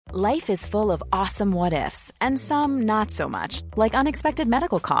Life is full of awesome what-ifs, and some not so much, like unexpected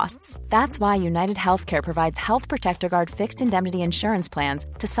medical costs. That's why United Healthcare provides Health Protector Guard fixed indemnity insurance plans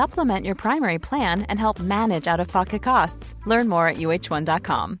to supplement your primary plan and help manage out-of-pocket costs. Learn more at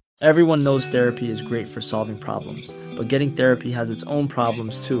uh1.com. Everyone knows therapy is great for solving problems, but getting therapy has its own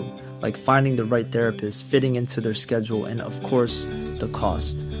problems too, like finding the right therapist, fitting into their schedule, and of course, the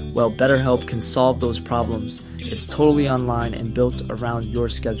cost. Well, BetterHelp can solve those problems. It's totally online and built around your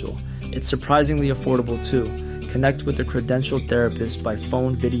schedule. It's surprisingly affordable too. Connect with a credentialed therapist by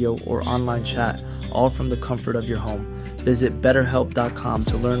phone, video, or online chat, all from the comfort of your home. Visit BetterHelp.com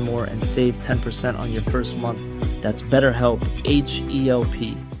to learn more and save 10% on your first month. That's BetterHelp,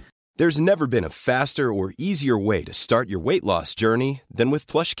 H-E-L-P. There's never been a faster or easier way to start your weight loss journey than with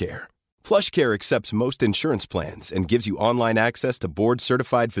PlushCare. PlushCare accepts most insurance plans and gives you online access to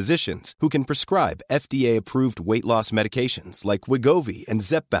board-certified physicians who can prescribe FDA-approved weight loss medications like Wegovy and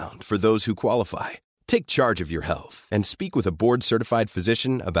Zepbound for those who qualify. Take charge of your health and speak with a board-certified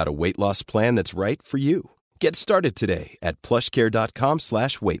physician about a weight loss plan that's right for you. Get started today at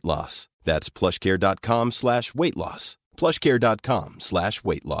plushcare.com/weight loss. That's plushcare.com/weight loss.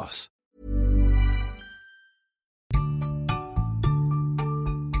 plushcare.com/weight loss.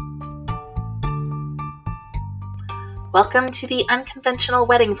 Welcome to the Unconventional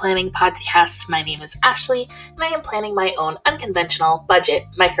Wedding Planning Podcast. My name is Ashley, and I am planning my own unconventional budget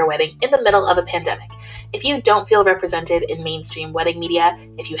micro-wedding in the middle of a pandemic. If you don't feel represented in mainstream wedding media,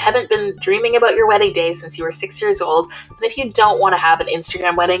 if you haven't been dreaming about your wedding day since you were 6 years old, and if you don't want to have an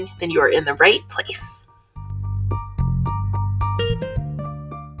Instagram wedding, then you are in the right place.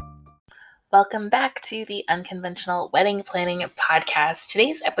 Welcome back to the Unconventional Wedding Planning Podcast.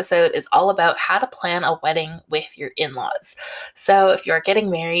 Today's episode is all about how to plan a wedding with your in-laws. So if you are getting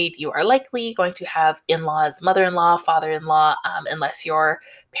married, you are likely going to have in-laws, mother-in-law, father-in-law, unless your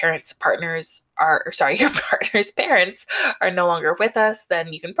your partner's parents are no longer with us,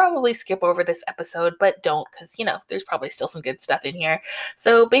 then you can probably skip over this episode, but don't, because, there's probably still some good stuff in here.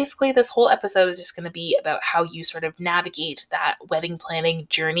 So basically, this whole episode is just going to be about how you sort of navigate that wedding planning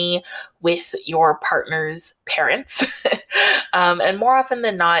journey with your partner's parents. And more often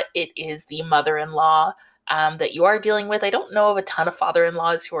than not, it is the mother-in-law that you are dealing with. I don't know of a ton of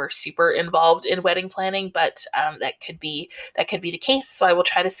father-in-laws who are super involved in wedding planning, but that could be the case. So I will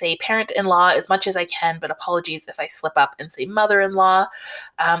try to say parent-in-law as much as I can, but apologies if I slip up and say mother-in-law.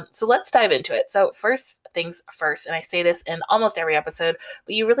 So let's dive into it. So first things first, and I say this in almost every episode,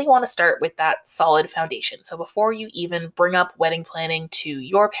 but you really want to start with that solid foundation. So before you even bring up wedding planning to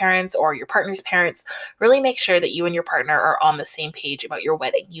your parents or your partner's parents, really make sure that you and your partner are on the same page about your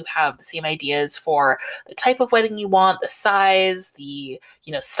wedding. You have the same ideas for the type of wedding you want, the size, the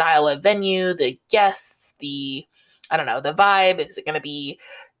style of venue, the guests, the vibe. Is it going to be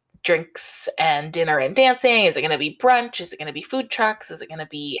drinks and dinner and dancing? Is it going to be brunch? Is it going to be food trucks? Is it going to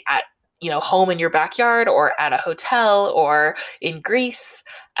be at home in your backyard or at a hotel or in Greece?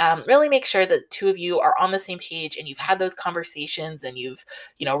 Really make sure that the two of you are on the same page and you've had those conversations and you've,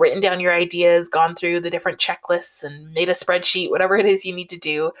 written down your ideas, gone through the different checklists and made a spreadsheet, whatever it is you need to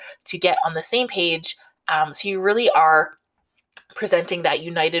do to get on the same page. So you really are presenting that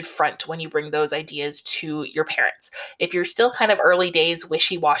united front when you bring those ideas to your parents. If you're still kind of early days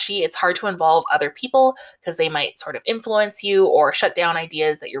wishy-washy, it's hard to involve other people because they might sort of influence you or shut down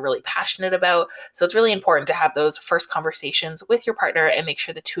ideas that you're really passionate about. So it's really important to have those first conversations with your partner and make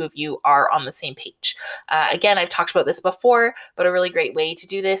sure the two of you are on the same page. Again, I've talked about this before, but a really great way to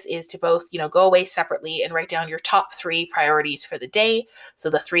do this is to both, go away separately and write down your top 3 priorities for the day. So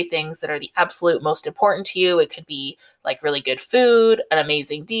the 3 things that are the absolute most important to you. It could be like really good food, an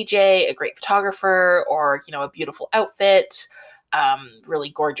amazing DJ, a great photographer, or, a beautiful outfit, really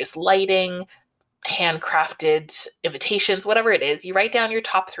gorgeous lighting, handcrafted invitations, whatever it is. You write down your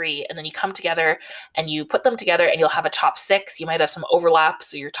top 3 and then you come together and you put them together and you'll have a top 6. You might have some overlap,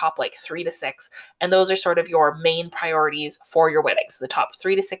 so your top 3 to 6. And those are sort of your main priorities for your wedding. So the top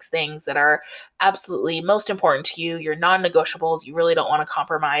 3 to 6 things that are absolutely most important to you, your non-negotiables, you really don't want to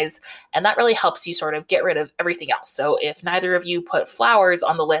compromise. And that really helps you sort of get rid of everything else. So if neither of you put flowers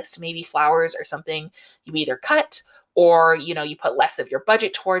on the list, maybe flowers are something you either cut or, you put less of your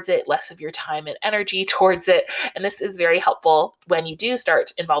budget towards it, less of your time and energy towards it. And this is very helpful when you do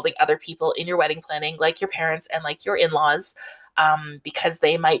start involving other people in your wedding planning, like your parents and like your in-laws, because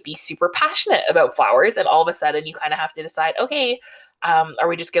they might be super passionate about flowers. And all of a sudden you kind of have to decide, okay, are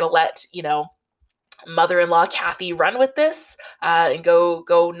we just going to let, mother-in-law Kathy run with this and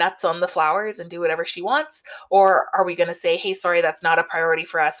go nuts on the flowers and do whatever she wants? Or are we going to say, hey, sorry, that's not a priority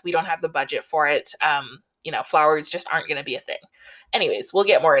for us. We don't have the budget for it. flowers just aren't going to be a thing. Anyways, we'll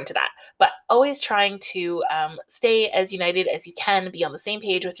get more into that. But always trying to stay as united as you can, be on the same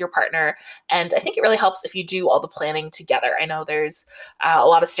page with your partner. And I think it really helps if you do all the planning together. I know there's a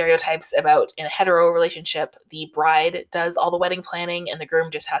lot of stereotypes about in a hetero relationship, the bride does all the wedding planning and the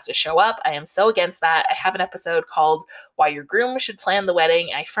groom just has to show up. I am so against that. I have an episode called Why Your Groom Should Plan the Wedding.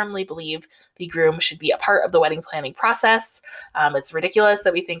 I firmly believe the groom should be a part of the wedding planning process. It's ridiculous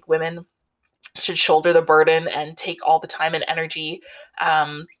that we think women should shoulder the burden and take all the time and energy,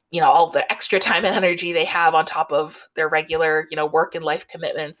 all the extra time and energy they have on top of their regular, work and life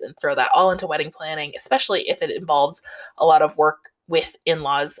commitments, and throw that all into wedding planning, especially if it involves a lot of work with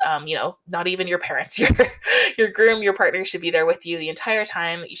in-laws. Not even your parents, your groom, your partner should be there with you the entire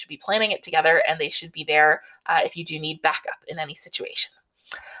time. You should be planning it together, and they should be there if you do need backup in any situation.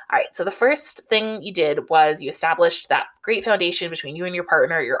 All right, so the first thing you did was you established that great foundation between you and your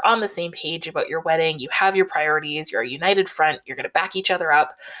partner. You're on the same page about your wedding. You have your priorities. You're a united front. You're going to back each other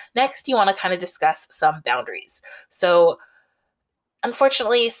up. Next, you want to kind of discuss some boundaries. So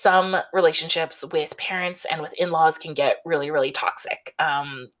unfortunately, some relationships with parents and with in-laws can get really, really toxic.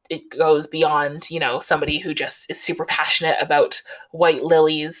 It goes beyond, somebody who just is super passionate about white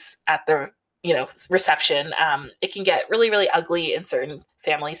lilies at the reception. It can get really, really ugly in certain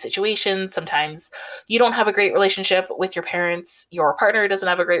family situations. Sometimes you don't have a great relationship with your parents. Your partner doesn't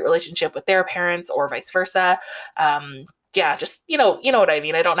have a great relationship with their parents, or vice versa. Just, you know what I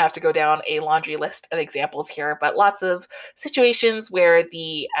mean? I don't have to go down a laundry list of examples here, but lots of situations where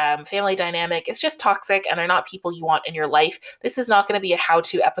the family dynamic is just toxic and they're not people you want in your life. This is not going to be a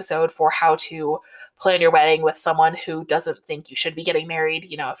how-to episode for how to plan your wedding with someone who doesn't think you should be getting married.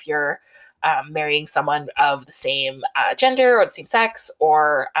 If you're marrying someone of the same gender or the same sex,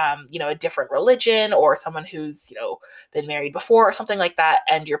 or a different religion, or someone who's been married before or something like that,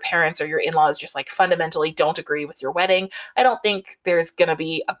 and your parents or your in-laws just like fundamentally don't agree with your wedding, I don't think there's gonna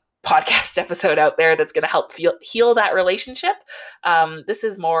be a podcast episode out there that's going to help heal that relationship. This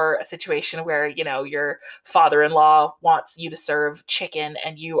is more a situation where your father-in-law wants you to serve chicken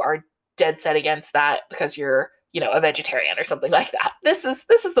and you are dead set against that because you're a vegetarian or something like that. This is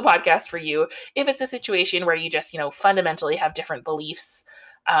the podcast for you. If it's a situation where you just, fundamentally have different beliefs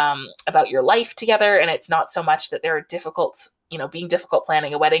about your life together, and it's not so much that they're difficult, being difficult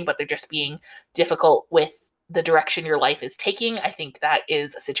planning a wedding, but they're just being difficult with the direction your life is taking, I think that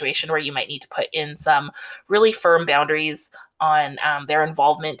is a situation where you might need to put in some really firm boundaries on their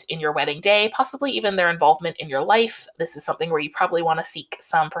involvement in your wedding day, possibly even their involvement in your life. This is something where you probably want to seek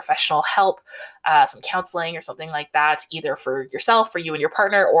some professional help, some counseling or something like that, either for yourself, for you and your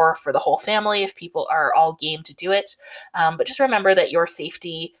partner, or for the whole family if people are all game to do it. But just remember that your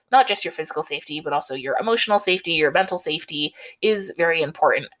safety, not just your physical safety, but also your emotional safety, your mental safety is very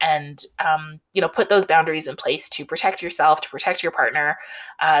important. And, put those boundaries in place to protect yourself, to protect your partner.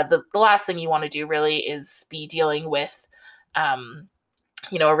 The last thing you want to do really is be dealing with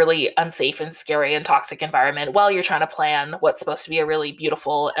a really unsafe and scary and toxic environment while you're trying to plan what's supposed to be a really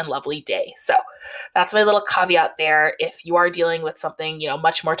beautiful and lovely day. So that's my little caveat there. If you are dealing with something,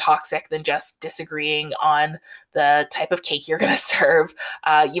 much more toxic than just disagreeing on the type of cake you're going to serve,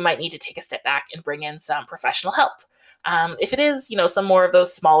 you might need to take a step back and bring in some professional help. If it is, some more of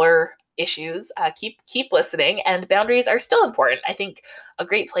those smaller issues, keep listening, and boundaries are still important. I think a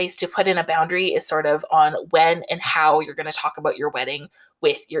great place to put in a boundary is sort of on when and how you're going to talk about your wedding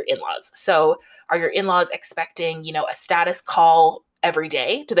with your in-laws. So are your in-laws expecting, a status call every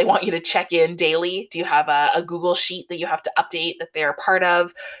day? Do they want you to check in daily? Do you have a Google sheet that you have to update that they're part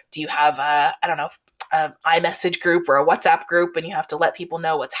of? Do you have an iMessage group or a WhatsApp group and you have to let people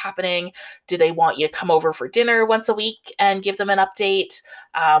know what's happening? Do they want you to come over for dinner once a week and give them an update?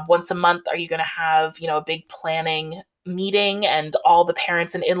 Once a month, are you going to have, a big planning meeting and all the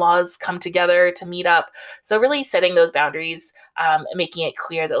parents and in-laws come together to meet up? So really setting those boundaries, making it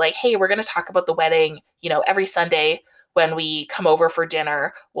clear that like, hey, we're going to talk about the wedding, every Sunday. When we come over for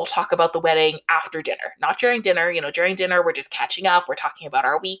dinner, we'll talk about the wedding after dinner, not during dinner. During dinner, we're just catching up. We're talking about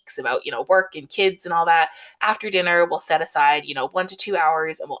our weeks, about, work and kids and all that. After dinner, we'll set aside, 1 to 2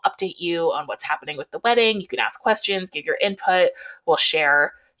 hours and we'll update you on what's happening with the wedding. You can ask questions, give your input. We'll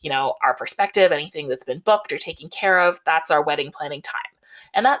share, our perspective, anything that's been booked or taken care of. That's our wedding planning time.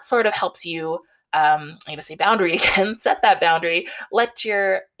 And that sort of helps you, I'm going to say boundary again, set that boundary, let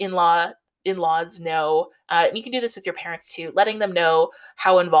your in-law in-laws know, and you can do this with your parents too, letting them know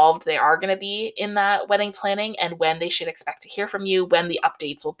how involved they are going to be in that wedding planning and when they should expect to hear from you, when the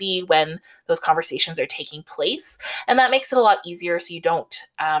updates will be, when those conversations are taking place. And that makes it a lot easier so you don't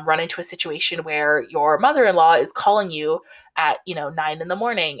run into a situation where your mother-in-law is calling you at 9 in the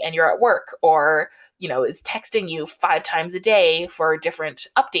morning and you're at work, or is texting you 5 times a day for different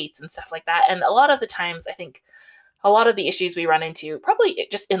updates and stuff like that. And a lot of the times, I think a lot of the issues we run into, probably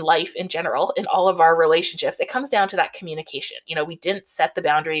just in life in general, in all of our relationships, it comes down to that communication. We didn't set the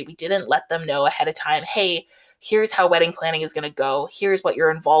boundary. We didn't let them know ahead of time, hey, here's how wedding planning is going to go. Here's what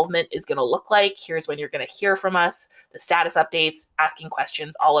your involvement is going to look like. Here's when you're going to hear from us, the status updates, asking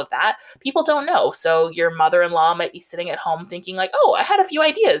questions, all of that. People don't know. So your mother-in-law might be sitting at home thinking like, oh, I had a few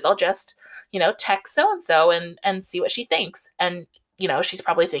ideas. I'll just, text so-and-so and see what she thinks. And she's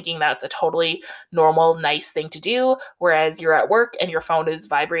probably thinking that's a totally normal, nice thing to do. Whereas you're at work and your phone is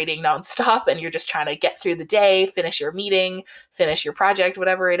vibrating nonstop and you're just trying to get through the day, finish your meeting, finish your project,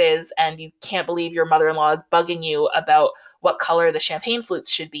 whatever it is. And you can't believe your mother-in-law is bugging you about what color the champagne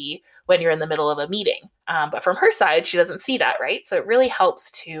flutes should be when you're in the middle of a meeting. But from her side, she doesn't see that, right? So it really helps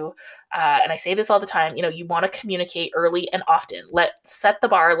to, and I say this all the time, you want to communicate early and often. Set the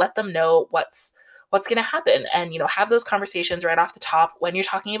bar, let them know what's going to happen, and have those conversations right off the top when you're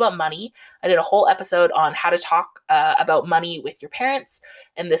talking about money. I did a whole episode on how to talk about money with your parents,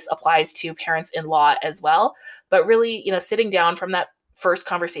 and this applies to parents-in-law as well. But really, sitting down from that first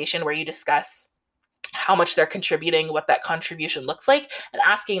conversation where you discuss how much they're contributing, what that contribution looks like, and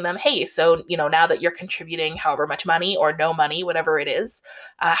asking them, hey, so, now that you're contributing however much money or no money, whatever it is,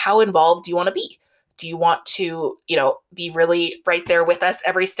 how involved do you want to be? Do you want to, be really right there with us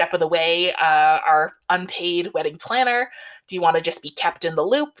every step of the way, our unpaid wedding planner? Do you want to just be kept in the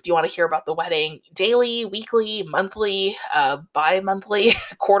loop? Do you want to hear about the wedding daily, weekly, monthly, bi-monthly,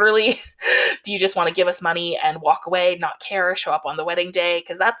 quarterly? Do you just want to give us money and walk away, not care, show up on the wedding day?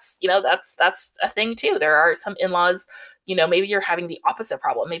 Because that's a thing too. There are some in-laws, maybe you're having the opposite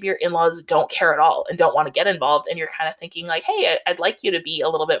problem. Maybe your in-laws don't care at all and don't want to get involved. And you're kind of thinking like, hey, I'd like you to be a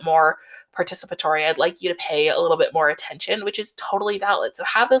little bit more participatory. I'd like you to pay a little bit more attention, which is totally valid. So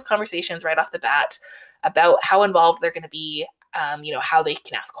have those conversations right off the bat about how involved they're going to be, how they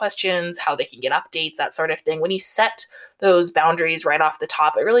can ask questions, how they can get updates, that sort of thing. When you set those boundaries right off the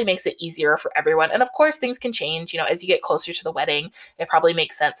top, it really makes it easier for everyone. And of course, things can change. As you get closer to the wedding, it probably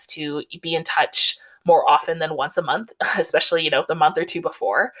makes sense to be in touch more often than once a month, especially, the month or two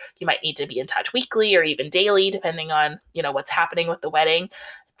before. You might need to be in touch weekly or even daily, depending on, what's happening with the wedding.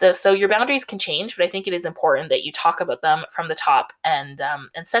 So your boundaries can change, but I think it is important that you talk about them from the top and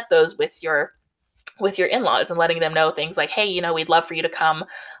set those with your in-laws, and letting them know things like, hey, we'd love for you to come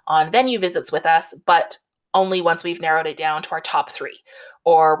on venue visits with us, but only once we've narrowed it down to our top 3.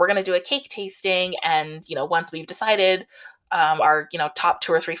 Or we're going to do a cake tasting, and, once we've decided our, top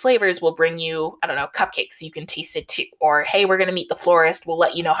 2 or 3 flavors, we'll bring you, I don't know, cupcakes so you can taste it too. Or, hey, we're going to meet the florist. We'll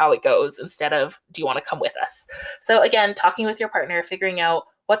let you know how it goes, instead of, do you want to come with us? So again, talking with your partner, figuring out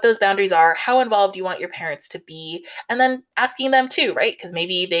what those boundaries are, how involved you want your parents to be, and then asking them too, right? Because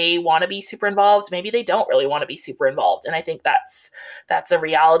maybe they want to be super involved, maybe they don't really want to be super involved. And I think that's a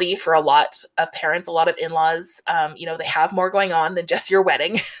reality for a lot of parents, a lot of in-laws. They have more going on than just your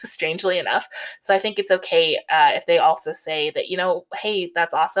wedding, strangely enough. So I think it's okay if they also say that, hey,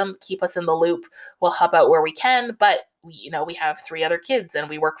 that's awesome, keep us in the loop, we'll help out where we can, but we have 3 other kids and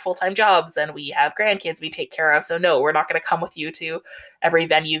we work full-time jobs and we have grandkids we take care of. So no, we're not going to come with you to every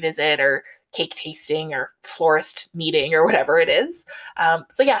venue visit or cake tasting or florist meeting or whatever it is.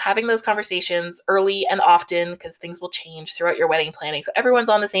 So yeah, having those conversations early and often, because things will change throughout your wedding planning. So everyone's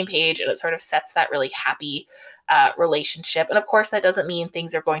on the same page, and it sort of sets that really happy relationship. And of course, that doesn't mean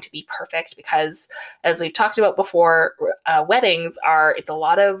things are going to be perfect, because as we've talked about before, weddings it's a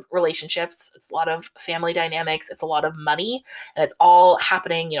lot of relationships, it's a lot of family dynamics, it's a lot of money, and it's all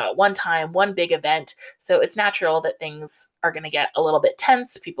happening, at one time, one big event. So it's natural that things are going to get a little bit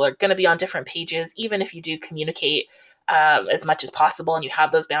tense. People are going to be on different pages, even if you do communicate as much as possible and you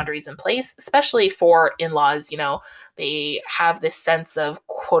have those boundaries in place, especially for in-laws. They have this sense of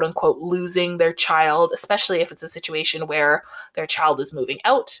quote unquote losing their child, especially if it's a situation where their child is moving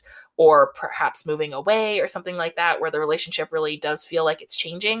out or perhaps moving away or something like that, where the relationship really does feel like it's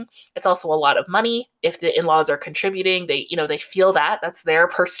changing. It's also a lot of money. If the in-laws are contributing, they feel that's their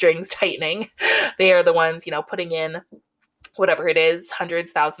purse strings tightening. They are the ones, putting in whatever it is,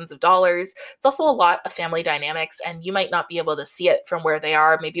 hundreds, thousands of dollars. It's also a lot of family dynamics, and you might not be able to see it from where they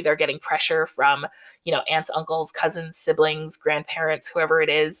are. Maybe they're getting pressure from, aunts, uncles, cousins, siblings, grandparents, whoever it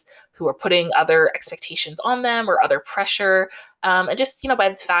is, who are putting other expectations on them or other pressure. And just, by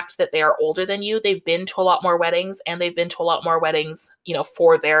the fact that they are older than you, they've been to a lot more weddings, and they've been to a lot more weddings,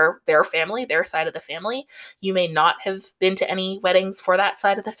 for their family, their side of the family. You may not have been to any weddings for that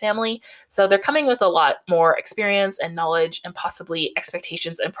side of the family. So they're coming with a lot more experience and knowledge and possibly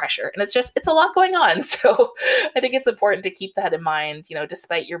expectations and pressure. And it's a lot going on. So I think it's important to keep that in mind.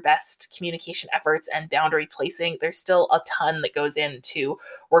 Despite your best communication efforts and boundary placing, there's still a ton that goes into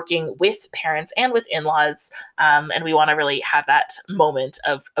working with parents and with in-laws. And we want to really have that moment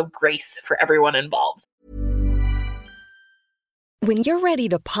of grace for everyone involved. When you're ready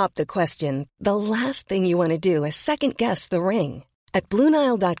to pop the question, the last thing you want to do is second-guess the ring. At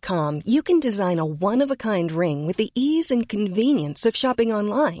BlueNile.com, you can design a one-of-a-kind ring with the ease and convenience of shopping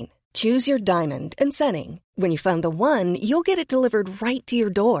online. Choose your diamond and setting. When you find the one, you'll get it delivered right to your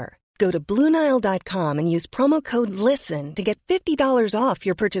door. Go to BlueNile.com and use promo code LISTEN to get $50 off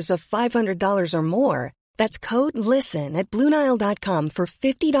your purchase of $500 or more. That's code LISTEN at BlueNile.com for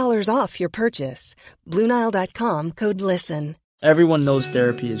 $50 off your purchase. BlueNile.com, code LISTEN. Everyone knows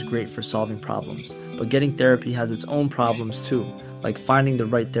therapy is great for solving problems, but getting therapy has its own problems too, like finding the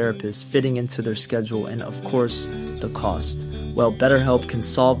right therapist, fitting into their schedule, and of course, the cost. Well, BetterHelp can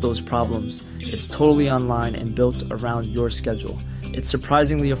solve those problems. It's totally online and built around your schedule. It's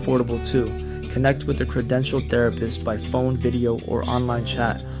surprisingly affordable too. Connect with a credentialed therapist by phone, video, or online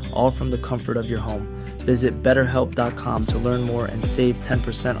chat, all from the comfort of your home. Visit BetterHelp.com to learn more and save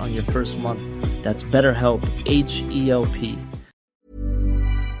 10% on your first month. That's BetterHelp, H-E-L-P.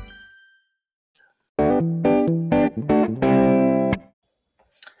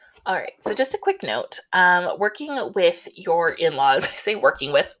 All right, so just a quick note, working with your in-laws, I say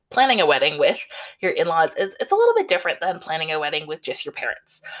working with, planning a wedding with your in-laws, it's a little bit different than planning a wedding with just your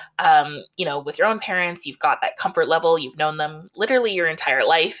parents. With your own parents, you've got that comfort level, you've known them literally your entire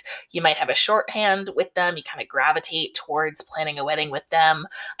life. You might have a shorthand with them, you kind of gravitate towards planning a wedding with them.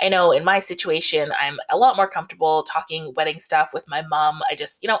 I know in my situation, I'm a lot more comfortable talking wedding stuff with my mom.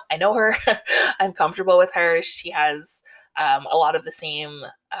 I know her, I'm comfortable with her. She has a lot of the same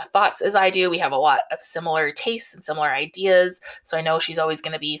thoughts as I do. We have a lot of similar tastes and similar ideas. So I know she's always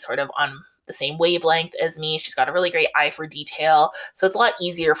going to be sort of on the same wavelength as me. She's got a really great eye for detail. So it's a lot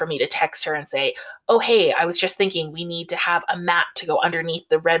easier for me to text her and say, oh, hey, I was just thinking we need to have a mat to go underneath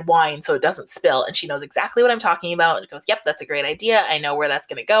the red wine so it doesn't spill. And she knows exactly what I'm talking about. And goes, yep, that's a great idea. I know where that's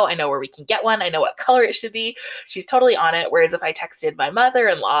going to go. I know where we can get one. I know what color it should be. She's totally on it. Whereas if I texted my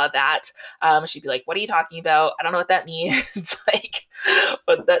mother-in-law that, she'd be like, what are you talking about? I don't know what that means.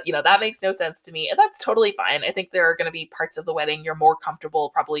 But that makes no sense to me. And that's totally fine. I think there are going to be parts of the wedding you're more comfortable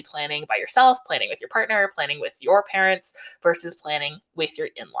probably planning by yourself, planning with your partner, planning with your parents versus planning with your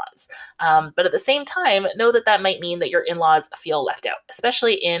in-laws. But at the same time, know that might mean that your in-laws feel left out,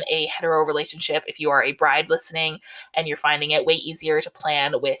 especially in a hetero relationship. If you are a bride listening and you're finding it way easier to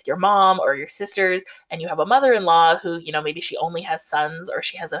plan with your mom or your sisters, and you have a mother-in-law who, maybe she only has sons or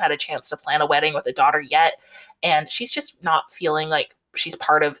she hasn't had a chance to plan a wedding with a daughter yet, and she's just not feeling like she's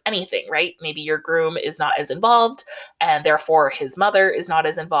part of anything, right? Maybe your groom is not as involved and therefore his mother is not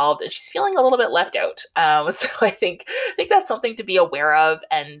as involved and she's feeling a little bit left out. So I think that's something to be aware of.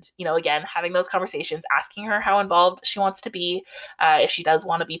 And, again, having those conversations, asking her how involved she wants to be, if she does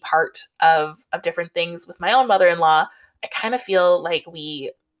want to be part of different things. With my own mother-in-law, I kind of feel like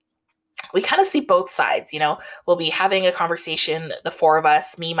we kind of see both sides. We'll be having a conversation, the four of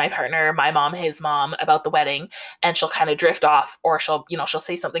us, me, my partner, my mom, his mom, about the wedding, and she'll kind of drift off, or she'll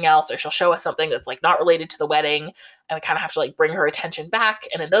say something else, or she'll show us something that's not related to the wedding, and we kind of have to bring her attention back.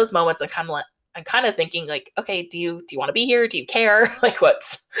 And in those moments, I'm kind of thinking okay, do you want to be here? Do you care?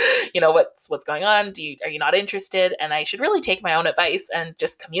 What's going on? Are you not interested? And I should really take my own advice and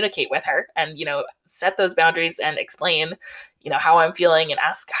just communicate with her and, set those boundaries and explain, how I'm feeling and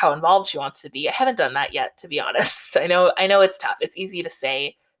ask how involved she wants to be. I haven't done that yet, to be honest. I know it's tough. It's easy to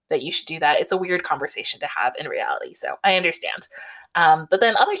say that you should do that. It's a weird conversation to have in reality. So I understand. But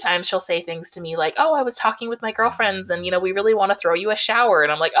then other times she'll say things to me like, oh, I was talking with my girlfriends and, we really want to throw you a shower.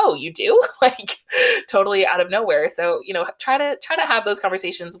 And I'm like, oh, you do? Totally out of nowhere. So, try to have those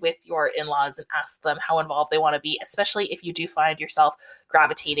conversations with your in-laws and ask them how involved they want to be, especially if you do find yourself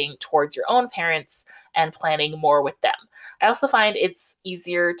gravitating towards your own parents and planning more with them. I also find it's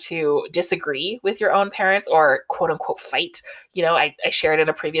easier to disagree with your own parents or quote unquote fight. I shared in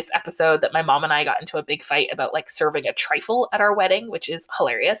a previous episode that my mom and I got into a big fight about serving a trifle at our wedding, which is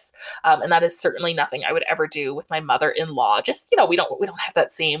hilarious. And that is certainly nothing I would ever do with my mother-in-law. Just, we don't have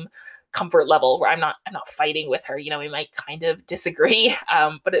that same comfort level where I'm not fighting with her. We might kind of disagree,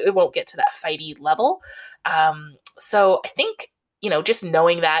 but it won't get to that fighty level. So I think, just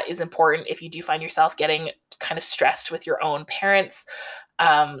knowing that is important if you do find yourself getting kind of stressed with your own parents,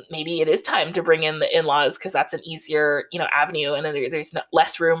 maybe it is time to bring in the in-laws because that's an easier, avenue, and then there's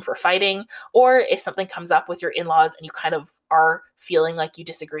less room for fighting. Or if something comes up with your in-laws and you kind of are feeling like you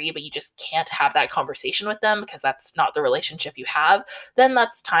disagree, but you just can't have that conversation with them because that's not the relationship you have, then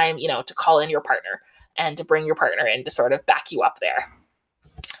that's time, to call in your partner and to bring your partner in to sort of back you up there.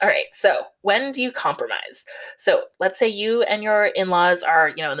 All right, so when do you compromise? So let's say you and your in-laws are,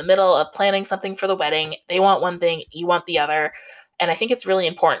 in the middle of planning something for the wedding. They want one thing, you want the other. And I think it's really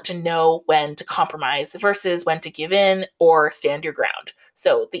important to know when to compromise versus when to give in or stand your ground.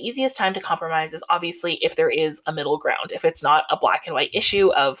 So the easiest time to compromise is obviously if there is a middle ground. If it's not a black and white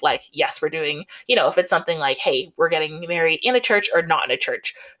issue of like, yes, we're doing, if it's something like, hey, we're getting married in a church or not in a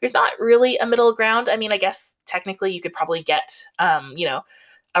church, there's not really a middle ground. I mean, I guess technically you could probably get,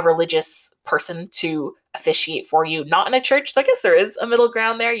 a religious person to officiate for you, not in a church. So I guess there is a middle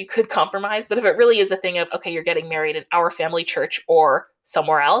ground there. You could compromise, but if it really is a thing of, okay, you're getting married in our family church or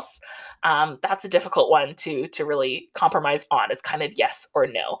somewhere else, that's a difficult one to really compromise on. It's kind of yes or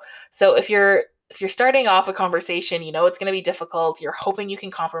no. So if you're starting off a conversation, it's going to be difficult, you're hoping you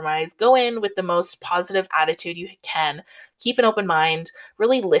can compromise, go in with the most positive attitude you can, keep an open mind,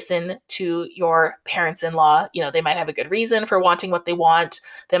 really listen to your parents-in-law. They might have a good reason for wanting what they want.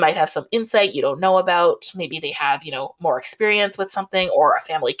 They might have some insight you don't know about. Maybe they have, more experience with something or a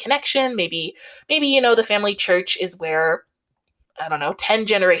family connection. Maybe, the family church is where, I don't know, 10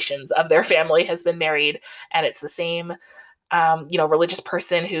 generations of their family has been married and it's the same religious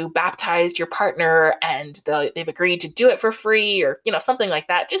person who baptized your partner and they've agreed to do it for free or, something like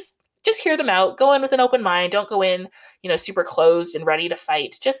that. Just hear them out, go in with an open mind. Don't go in, super closed and ready to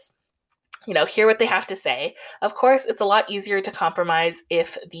fight. Just, hear what they have to say. Of course, it's a lot easier to compromise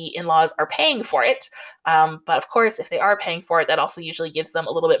if the in-laws are paying for it. But of course, if they are paying for it, that also usually gives them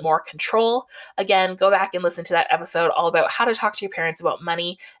a little bit more control. Again, go back and listen to that episode all about how to talk to your parents about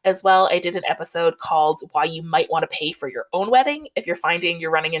money. As well, I did an episode called Why You Might Want to Pay for Your Own Wedding. If you're finding you're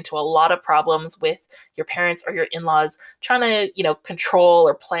running into a lot of problems with your parents or your in-laws trying to, control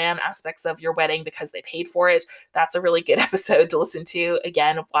or plan aspects of your wedding because they paid for it, that's a really good episode to listen to.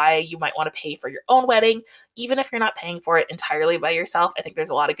 Again, why you might want to pay for your own wedding, even if you're not paying for it entirely by yourself. I think there's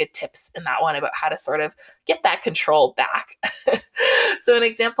a lot of good tips in that one about how to sort of get that control back. So an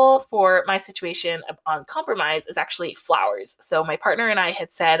example for my situation on compromise is actually flowers. So my partner and I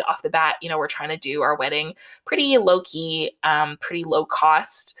had said off the bat, we're trying to do our wedding pretty low key, pretty low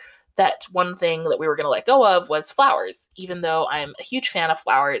cost. That one thing that we were going to let go of was flowers, even though I'm a huge fan of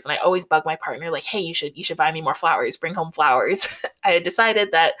flowers and I always bug my partner like, hey, you should buy me more flowers, bring home flowers. I had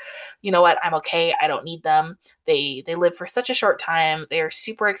decided that, I'm okay. I don't need them. They live for such a short time. They are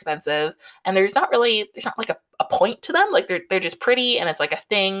super expensive and there's not like a point to them. Like they're just pretty and it's like a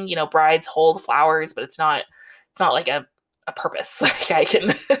thing, brides hold flowers, but it's not like a purpose. Like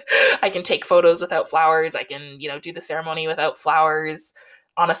I can take photos without flowers. I can, do the ceremony without flowers.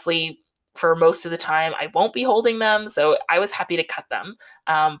 Honestly, for most of the time, I won't be holding them. So I was happy to cut them.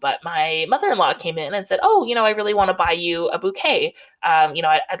 But my mother-in-law came in and said, oh, I really want to buy you a bouquet.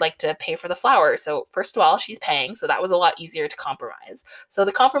 I'd like to pay for the flowers. So first of all, she's paying. So that was a lot easier to compromise. So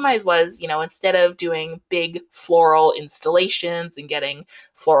the compromise was, instead of doing big floral installations and getting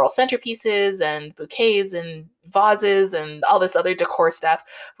floral centerpieces and bouquets and vases and all this other decor stuff,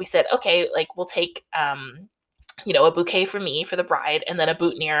 we said, okay, like we'll take, a bouquet for me, for the bride, and then a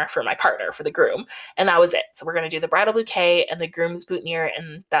boutonniere for my partner, for the groom. And that was it. So we're going to do the bridal bouquet and the groom's boutonniere.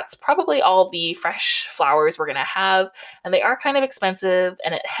 And that's probably all the fresh flowers we're going to have. And they are kind of expensive.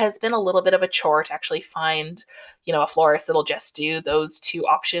 And it has been a little bit of a chore to actually find, a florist that'll just do those two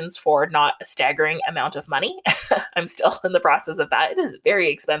options for not a staggering amount of money. I'm still in the process of that. It is very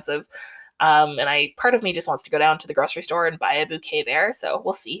expensive. And part of me just wants to go down to the grocery store and buy a bouquet there. So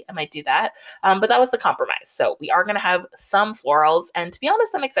we'll see. I might do that. But that was the compromise. So we are going to have some florals. And to be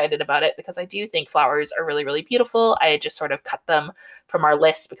honest, I'm excited about it because I do think flowers are really, really beautiful. I had just sort of cut them from our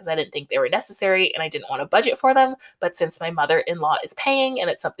list because I didn't think they were necessary and I didn't want to budget for them. But since my mother-in-law is paying and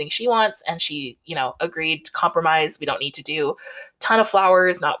it's something she wants and she, agreed to compromise, we don't need to do a ton of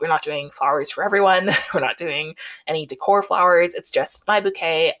flowers. We're not doing flowers for everyone. We're not doing any decor flowers. It's just my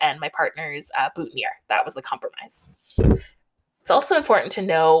bouquet and my partner's boutonniere. That was the compromise. It's also important to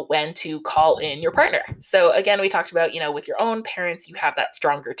know when to call in your partner. So again, we talked about, with your own parents, you have that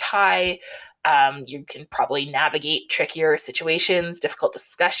stronger tie. You can probably navigate trickier situations, difficult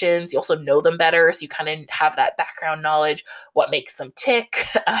discussions. You also know them better. So you kind of have that background knowledge, what makes them tick,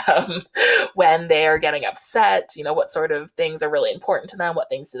 when they are getting upset, what sort of things are really important to them, what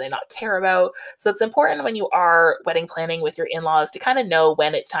things do they not care about. So it's important when you are wedding planning with your in-laws to kind of know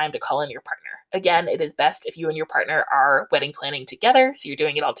when it's time to call in your partner. Again, it is best if you and your partner are wedding planning together, so you're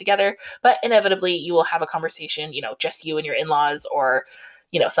doing it all together, but inevitably you will have a conversation, just you and your in-laws, or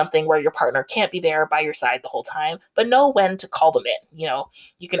something where your partner can't be there by your side the whole time, but know when to call them in.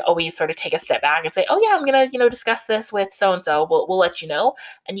 You can always sort of take a step back and say, oh yeah, I'm going to, discuss this with so-and-so. We'll let you know.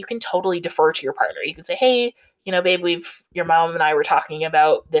 And you can totally defer to your partner. You can say, hey, babe, your mom and I were talking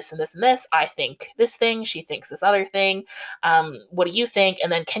about this and this and this. I think this thing, she thinks this other thing. What do you think?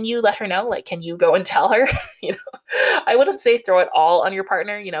 And then can you let her know? Like, can you go and tell her? I wouldn't say throw it all on your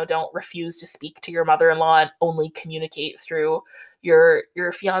partner. Don't refuse to speak to your mother-in-law and only communicate through your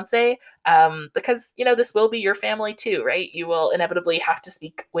fiance, because this will be your family too, right? You will inevitably have to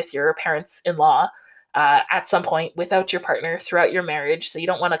speak with your parents-in-law at some point without your partner throughout your marriage. So you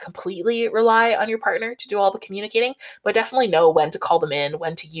don't want to completely rely on your partner to do all the communicating, but definitely know when to call them in,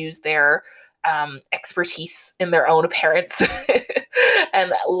 when to use their expertise in their own appearance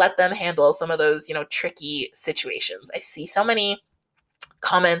and let them handle some of those, tricky situations. I see so many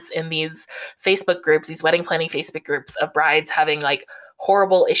comments in these Facebook groups, these wedding planning Facebook groups, of brides having like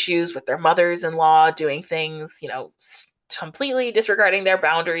horrible issues with their mothers-in-law, doing things, completely disregarding their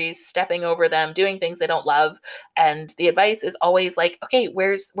boundaries, stepping over them, doing things they don't love. And the advice is always like, okay,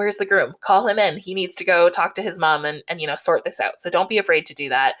 where's the groom? Call him in. He needs to go talk to his mom and sort this out. So don't be afraid to do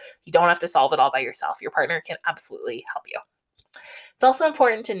that. You don't have to solve it all by yourself. Your partner can absolutely help you. It's also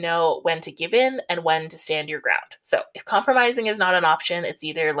important to know when to give in and when to stand your ground. So if compromising is not an option, it's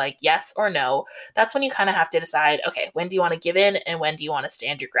either like yes or no. That's when you kind of have to decide, okay, when do you want to give in and when do you want to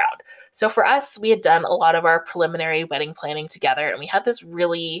stand your ground? So for us, we had done a lot of our preliminary wedding planning together, and we had this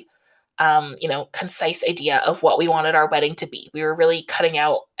really concise idea of what we wanted our wedding to be. We were really cutting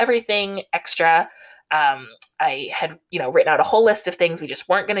out everything extra. I had, written out a whole list of things we just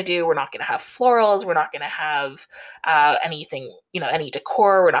weren't going to do. We're not going to have florals. We're not going to have anything, any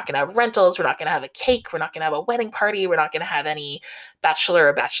decor. We're not going to have rentals. We're not going to have a cake. We're not going to have a wedding party. We're not going to have any bachelor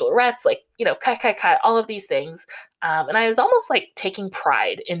or bachelorettes, cut, all of these things. And I was almost like taking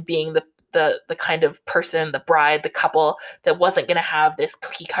pride in being the kind of person, the bride, the couple that wasn't going to have this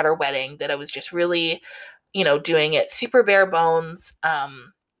cookie cutter wedding, that I was just really, doing it super bare bones,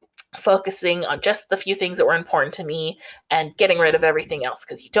 focusing on just the few things that were important to me and getting rid of everything else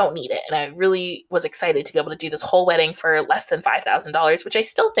because you don't need it. And I really was excited to be able to do this whole wedding for less than $5,000, which I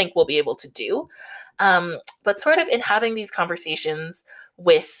still think we'll be able to do. But sort of in having these conversations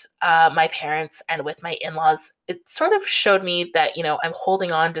with my parents and with my in-laws, it sort of showed me that, I'm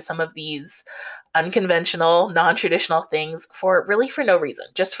holding on to some of these unconventional, non-traditional things for no reason,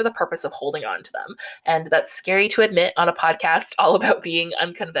 just for the purpose of holding on to them. And that's scary to admit on a podcast all about being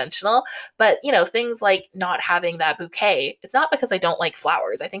unconventional. But, things like not having that bouquet, it's not because I don't like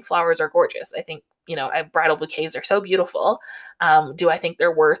flowers. I think flowers are gorgeous. I think, bridal bouquets are so beautiful. Do I think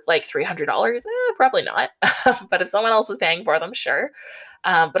they're worth like $300? Probably not. But if someone else is paying for them, sure.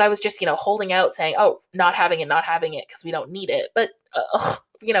 But I was just, holding out saying, oh, not having it because we don't need it. But,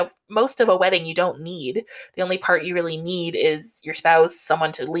 most of a wedding you don't need. The only part you really need is your spouse,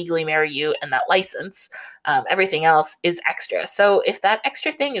 someone to legally marry you, and that license. Everything else is extra. So if that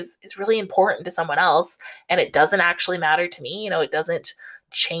extra thing is really important to someone else and it doesn't actually matter to me, it doesn't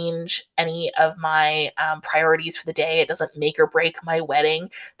change any of my priorities for the day, it doesn't make or break my wedding,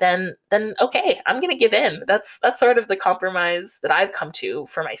 then okay, I'm going to give in. That's sort of the compromise that I've come to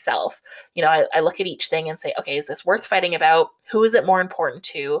for myself. I look at each thing and say, okay, is this worth fighting about? Who is it more important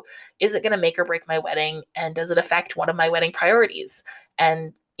to? Is it going to make or break my wedding? And does it affect one of my wedding priorities?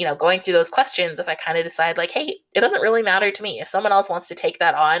 And going through those questions, if I kind of decide like, hey, it doesn't really matter to me. If someone else wants to take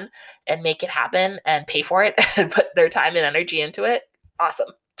that on and make it happen and pay for it and put their time and energy into it, awesome.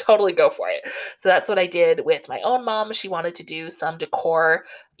 Totally go for it. So that's what I did with my own mom. She wanted to do some decor.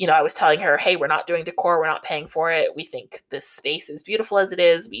 I was telling her, hey, we're not doing decor. We're not paying for it. We think this space is beautiful as it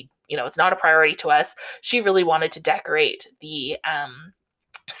is. It's not a priority to us. She really wanted to decorate the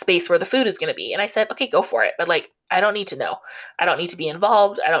space where the food is going to be. And I said, okay, go for it. But I don't need to know. I don't need to be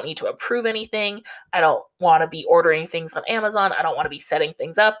involved. I don't need to approve anything. I don't want to be ordering things on Amazon. I don't want to be setting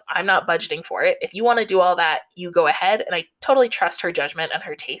things up. I'm not budgeting for it. If you want to do all that, you go ahead. And I totally trust her judgment and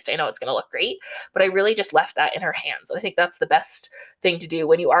her taste. I know it's going to look great, but I really just left that in her hands. And I think that's the best thing to do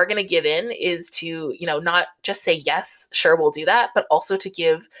when you are going to give in, is to, not just say, yes, sure, we'll do that, but also to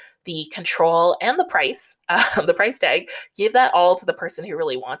give the control and the price tag, give that all to the person who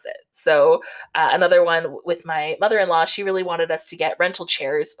really wants it. So another one with my mother-in-law, she really wanted us to get rental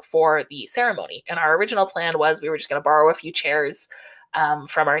chairs for the ceremony. And our original plan was we were just going to borrow a few chairs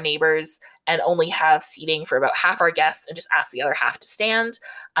from our neighbors and only have seating for about half our guests and just ask the other half to stand.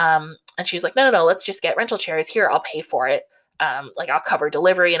 And she was like, no, let's just get rental chairs. Here, I'll pay for it. like I'll cover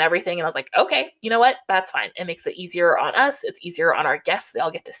delivery and everything. And I was like, okay, you know what? That's fine. It makes it easier on us. It's easier on our guests. They all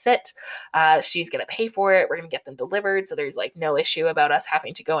get to sit. She's going to pay for it. We're going to get them delivered. So there's like no issue about us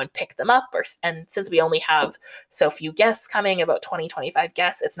having to go and pick them up. And since we only have so few guests coming, about 20, 25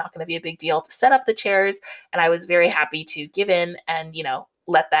 guests, it's not going to be a big deal to set up the chairs. And I was very happy to give in and,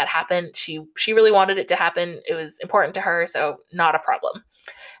 let that happen. She really wanted it to happen. It was important to her. So not a problem.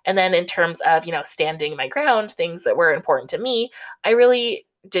 And then in terms of, standing my ground, things that were important to me, I really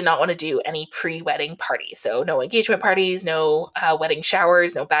did not want to do any pre-wedding parties. So no engagement parties, no wedding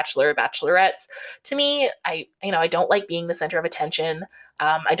showers, no bachelor, bachelorettes. To me, I don't like being the center of attention.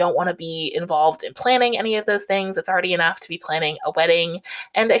 I don't want to be involved in planning any of those things. It's already enough to be planning a wedding.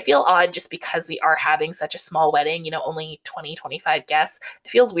 And I feel odd just because we are having such a small wedding, only 20, 25 guests.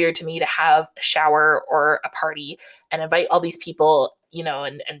 It feels weird to me to have a shower or a party and invite all these people,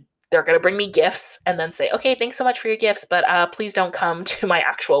 and they're going to bring me gifts and then say, okay, thanks so much for your gifts, but please don't come to my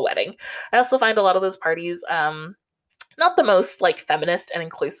actual wedding. I also find a lot of those parties not the most like feminist and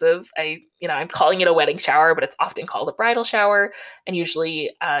inclusive. I'm calling it a wedding shower, but it's often called a bridal shower. And usually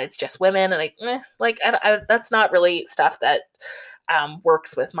it's just women. And that's not really stuff that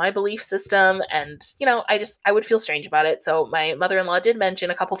works with my belief system. And, I would feel strange about it. So my mother-in-law did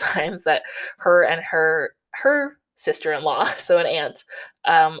mention a couple times that her and her sister-in-law, so an aunt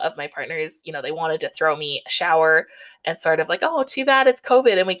of my partner's, they wanted to throw me a shower and sort of like, oh, too bad it's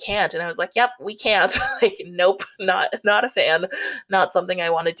COVID and we can't. And I was like, yep, we can't. Like, nope, not a fan, not something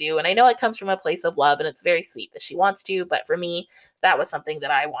I want to do. And I know it comes from a place of love and it's very sweet that she wants to, but for me, that was something that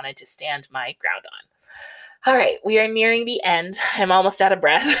I wanted to stand my ground on. All right, we are nearing the end. I'm almost out of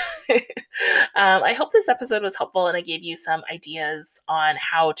breath. I hope this episode was helpful and I gave you some ideas on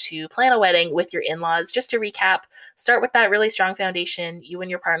how to plan a wedding with your in-laws. Just to recap, start with that really strong foundation, you and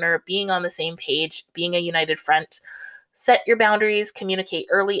your partner being on the same page, being a united front. Set your boundaries, communicate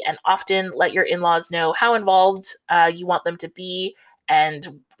early and often, let your in-laws know how involved you want them to be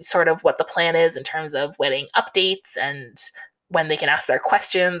and sort of what the plan is in terms of wedding updates and when they can ask their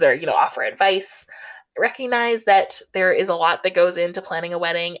questions or, offer advice. Recognize that there is a lot that goes into planning a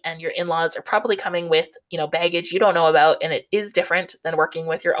wedding and your in-laws are probably coming with, baggage you don't know about, and it is different than working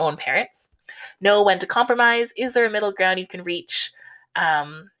with your own parents. Know when to compromise. Is there a middle ground you can reach?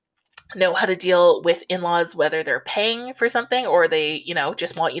 Know how to deal with in-laws, whether they're paying for something or they,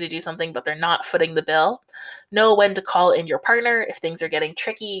 just want you to do something, but they're not footing the bill. Know when to call in your partner. If things are getting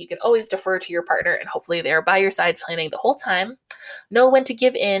tricky, you can always defer to your partner and hopefully they're by your side planning the whole time. Know when to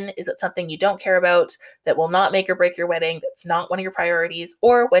give in. Is it something you don't care about that will not make or break your wedding, that's not one of your priorities,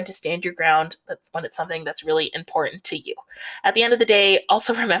 or when to stand your ground, that's when it's something that's really important to you. At the end of the day,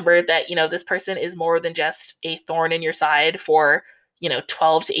 also remember that, this person is more than just a thorn in your side for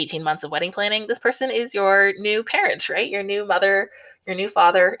 12 to 18 months of wedding planning. This person is your new parent, right? Your new mother, your new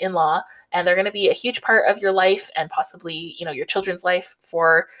father-in-law, and they're going to be a huge part of your life and possibly, your children's life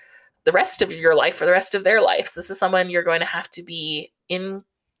for the rest of your life, for the rest of their lives. This is someone you're going to have to be in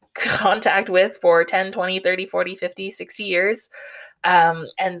contact with for 10, 20, 30, 40, 50, 60 years.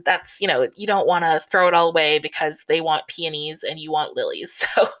 And that's, you don't want to throw it all away because they want peonies and you want lilies.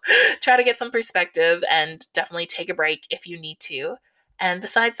 So try to get some perspective and definitely take a break if you need to. And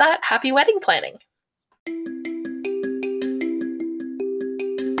besides that, happy wedding planning.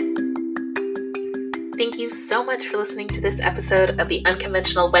 Thank you so much for listening to this episode of the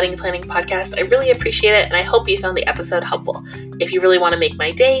Unconventional Wedding Planning Podcast. I really appreciate it, and I hope you found the episode helpful. If you really want to make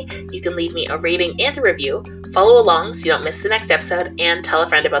my day, you can leave me a rating and a review, follow along so you don't miss the next episode, and tell a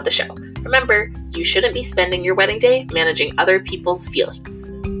friend about the show. Remember, you shouldn't be spending your wedding day managing other people's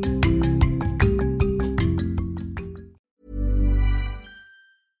feelings.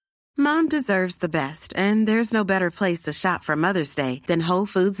 Mom deserves the best, and there's no better place to shop for Mother's Day than Whole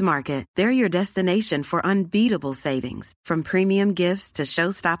Foods Market. They're your destination for unbeatable savings, from premium gifts to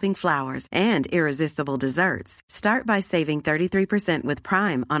show-stopping flowers and irresistible desserts. Start by saving 33% with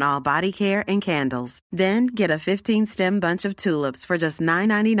Prime on all body care and candles. Then get a 15-stem bunch of tulips for just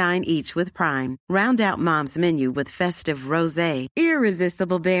 $9.99 each with Prime. Round out Mom's menu with festive rosé,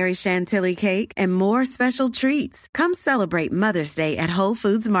 irresistible berry chantilly cake, and more special treats. Come celebrate Mother's Day at Whole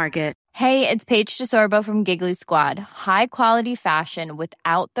Foods Market. Hey, it's Paige DeSorbo from Giggly Squad. High quality fashion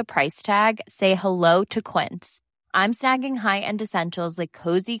without the price tag. Say hello to Quince. I'm snagging high-end essentials like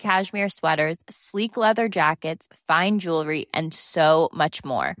cozy cashmere sweaters, sleek leather jackets, fine jewelry, and so much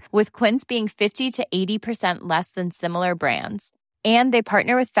more. With Quince being 50 to 80% less than similar brands. And they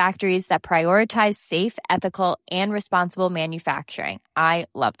partner with factories that prioritize safe, ethical, and responsible manufacturing. I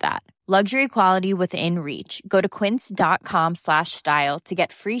love that. Luxury quality within reach. Go to quince.com/style to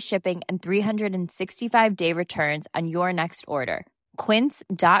get free shipping and 365-day returns on your next order.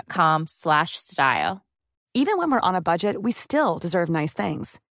 Quince.com/style. Even when we're on a budget, we still deserve nice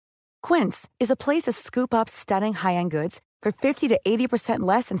things. Quince is a place to scoop up stunning high-end goods for 50 to 80%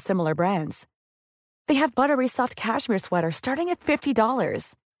 less than similar brands. They have buttery soft cashmere sweaters starting at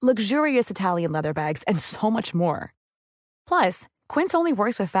 $50, luxurious Italian leather bags, and so much more. Plus, Quince only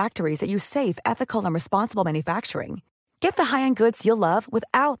works with factories that use safe, ethical, and responsible manufacturing. Get the high-end goods you'll love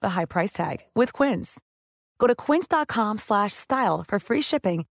without the high price tag with Quince. Go to quince.com/style for free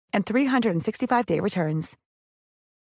shipping and 365-day returns.